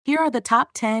Here are the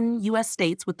top 10 U.S.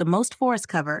 states with the most forest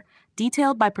cover,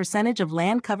 detailed by percentage of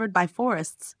land covered by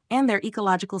forests and their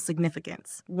ecological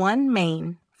significance. 1.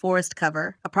 Maine. Forest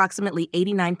cover, approximately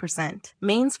 89%.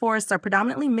 Maine's forests are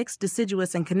predominantly mixed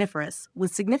deciduous and coniferous,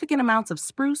 with significant amounts of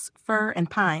spruce, fir,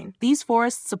 and pine. These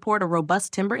forests support a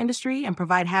robust timber industry and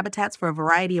provide habitats for a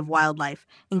variety of wildlife,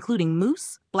 including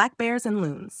moose, black bears, and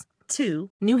loons.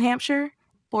 2. New Hampshire.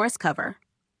 Forest cover,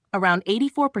 around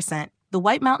 84%. The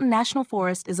White Mountain National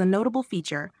Forest is a notable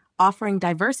feature, offering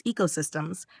diverse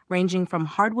ecosystems ranging from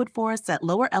hardwood forests at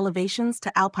lower elevations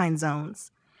to alpine zones.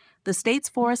 The state's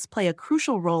forests play a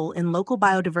crucial role in local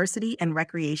biodiversity and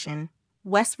recreation.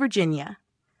 West Virginia.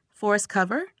 Forest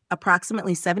cover,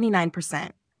 approximately 79%.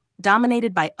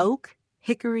 Dominated by oak,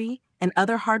 hickory, and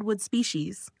other hardwood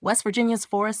species, West Virginia's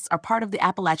forests are part of the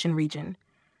Appalachian region.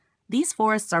 These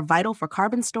forests are vital for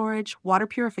carbon storage, water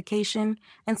purification,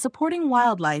 and supporting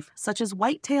wildlife such as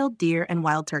white-tailed deer and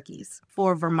wild turkeys.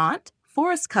 For Vermont,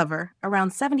 forest cover,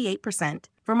 around 78%.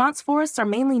 Vermont's forests are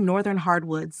mainly northern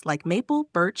hardwoods like maple,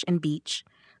 birch, and beech.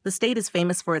 The state is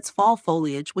famous for its fall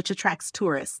foliage, which attracts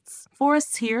tourists.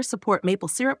 Forests here support maple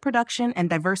syrup production and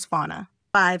diverse fauna.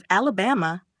 5.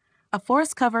 Alabama. A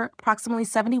forest cover, approximately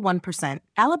 71%.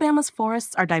 Alabama's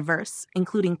forests are diverse,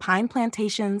 including pine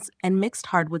plantations and mixed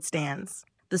hardwood stands.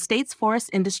 The state's forest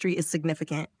industry is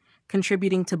significant,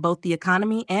 contributing to both the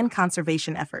economy and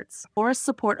conservation efforts. Forests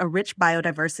support a rich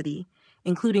biodiversity,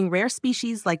 including rare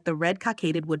species like the red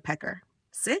cockaded woodpecker.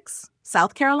 6.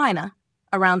 South Carolina.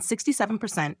 Around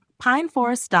 67%. Pine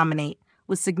forests dominate,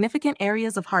 with significant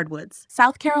areas of hardwoods.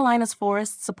 South Carolina's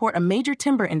forests support a major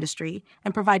timber industry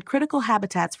and provide critical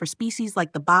habitats for species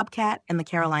like the bobcat and the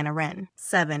Carolina wren.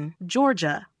 7.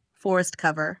 Georgia. Forest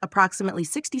cover, approximately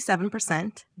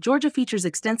 67%. Georgia features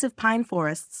extensive pine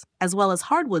forests, as well as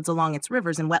hardwoods along its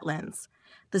rivers and wetlands.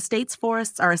 The state's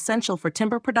forests are essential for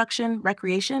timber production,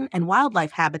 recreation, and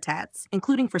wildlife habitats,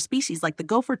 including for species like the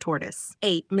gopher tortoise.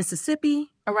 8.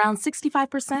 Mississippi, around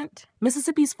 65%.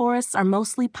 Mississippi's forests are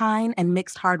mostly pine and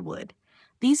mixed hardwood.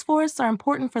 These forests are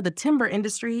important for the timber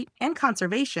industry and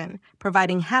conservation,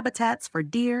 providing habitats for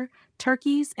deer,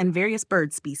 turkeys, and various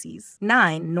bird species.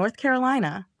 9. North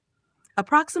Carolina.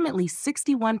 Approximately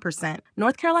 61%.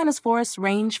 North Carolina's forests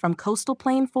range from coastal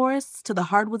plain forests to the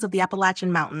hardwoods of the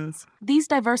Appalachian Mountains. These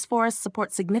diverse forests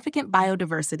support significant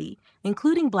biodiversity,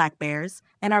 including black bears,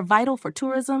 and are vital for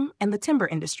tourism and the timber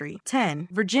industry. 10.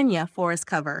 Virginia forest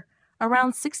cover,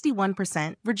 around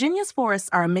 61%. Virginia's forests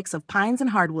are a mix of pines and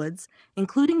hardwoods,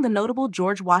 including the notable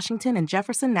George Washington and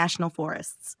Jefferson National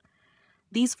Forests.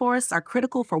 These forests are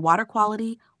critical for water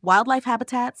quality, wildlife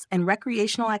habitats, and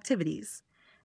recreational activities.